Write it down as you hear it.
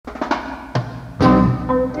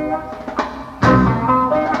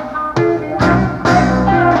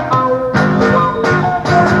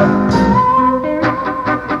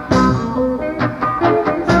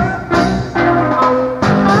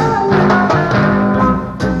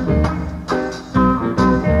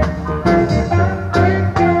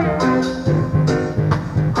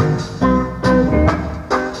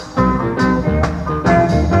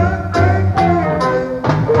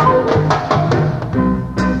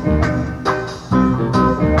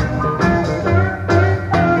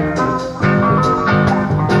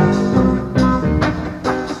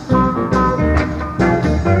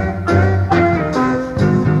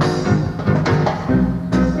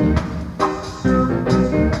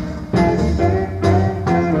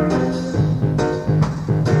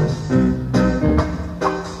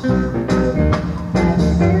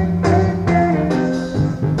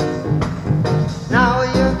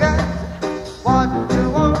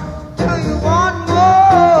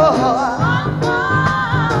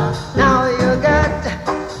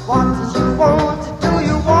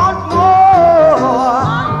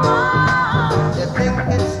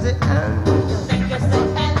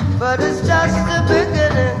but it's just the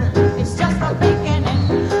beginning. It's just the beginning.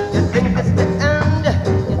 You think it's the end,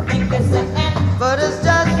 You think it's the end, but it's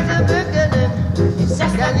just the beginning. it's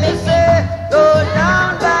just the Can you beginning. say, go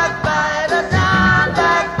down, backbiter, down,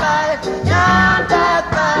 backbiter, down,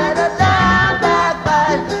 backbiter, down,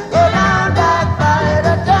 backbiter, go down,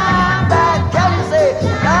 backbiter, down, back. Can you say,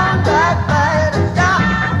 down, backbiter, down?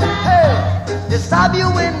 Hey, they stab you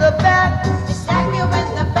in the back, They stab you in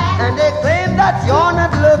the back, and they claim that you're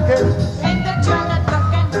not looking. claim that you're not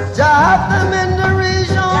looking. To have them in the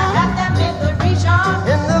region, You have them in the region,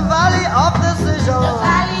 in the valley of decision. the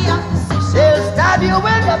valley of decision. They'll stab you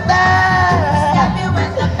in the back, Stab you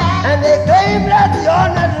in the back, and they claim that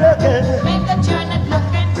you're not looking. claim that you're not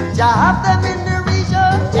looking. To have them in the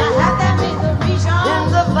region, You have them in the region, in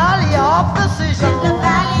the valley of decision. in the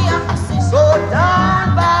valley of decision. Go down,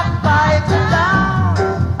 backbiter, down,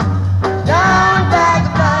 down,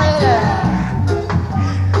 backbiter.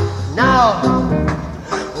 Now,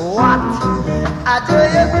 what I do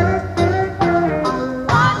you?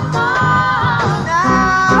 One more,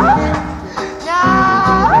 Now,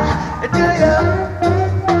 do you?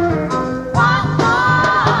 one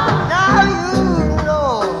more. Now you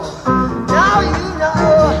know. Now you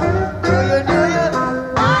know. Do you? Do you?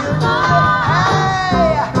 One more.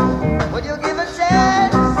 Hey, would you give a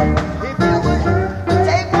chance if you would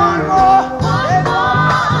take one more? Take one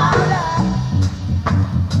more.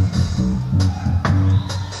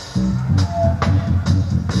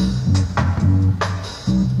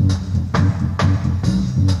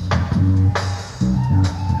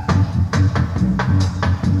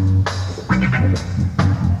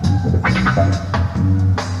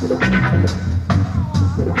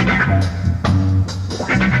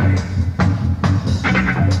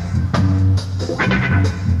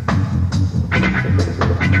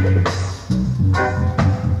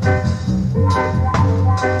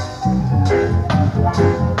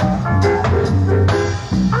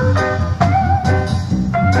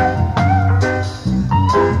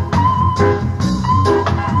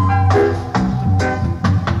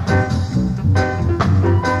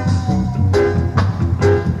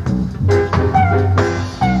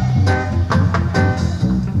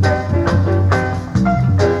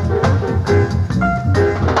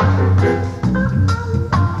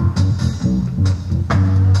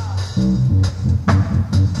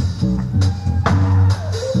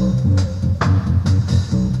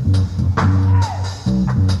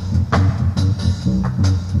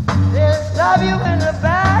 They'll stab you in the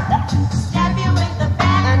back, Stab you in the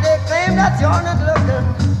back, and they claim that you're not looking.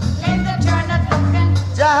 claim that you're not looking.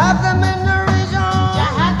 To have them in the region, You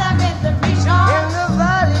have them in the region, in the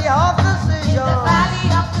valley of in decision. the valley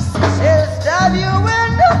of decision. They'll stab you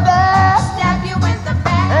in the back, Stab you in the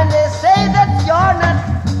back, and they say that you're not.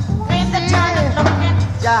 claim that you're not looking.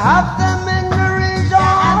 To have them in the You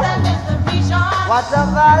have region, them in the region, what's the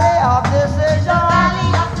valley of the decision? valley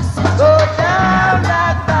of decision. Go down,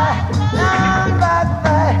 back, back, down, back,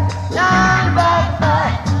 back, down, back,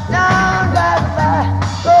 back, down, back, back,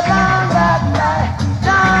 go down, back, back,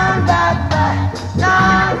 down, back, back,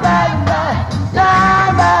 down, back, back, down,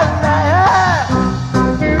 back, back.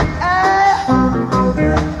 Hey,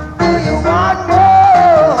 do you want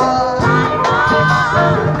more?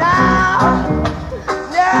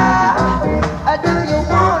 Now, do you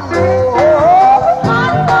want more?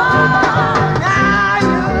 Now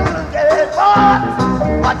you get it,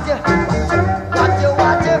 boy. Watch it, watch it,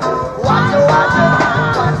 watch it, watch it, watch it,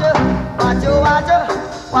 watch it, watch it, watch it,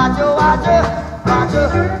 watch it, watch it, watch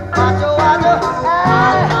it, watch it, watch it,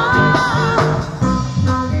 hey.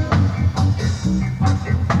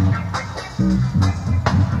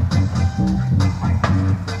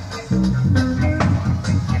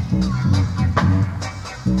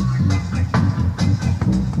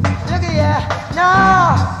 Look at ya,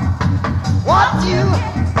 now, what you,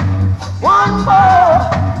 one more,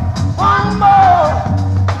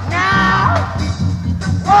 now,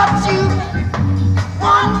 what you,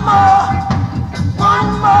 one more,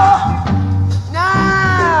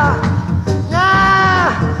 now,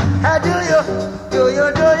 do you, do you,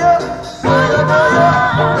 do you, do you, do you,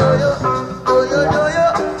 do you, do you, do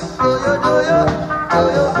you, do you, do you, do you, do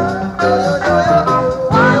you, do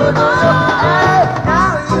you, do you, hey,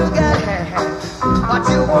 now you get what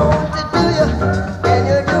you want to do, you, can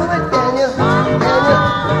you do it, can you,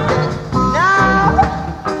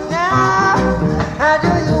 now, do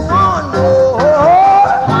you want more?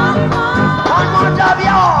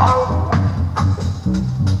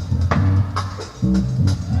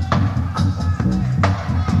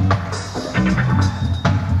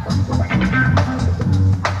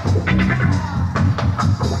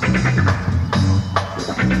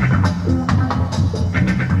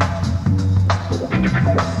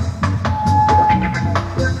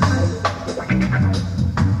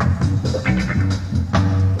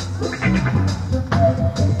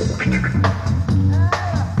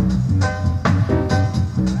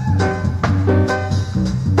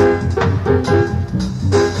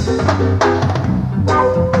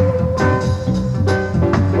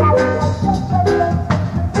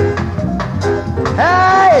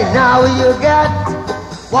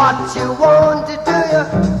 want to do you.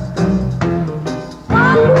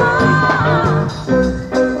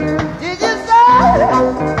 Did you say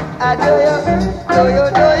I do you? Do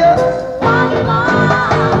you?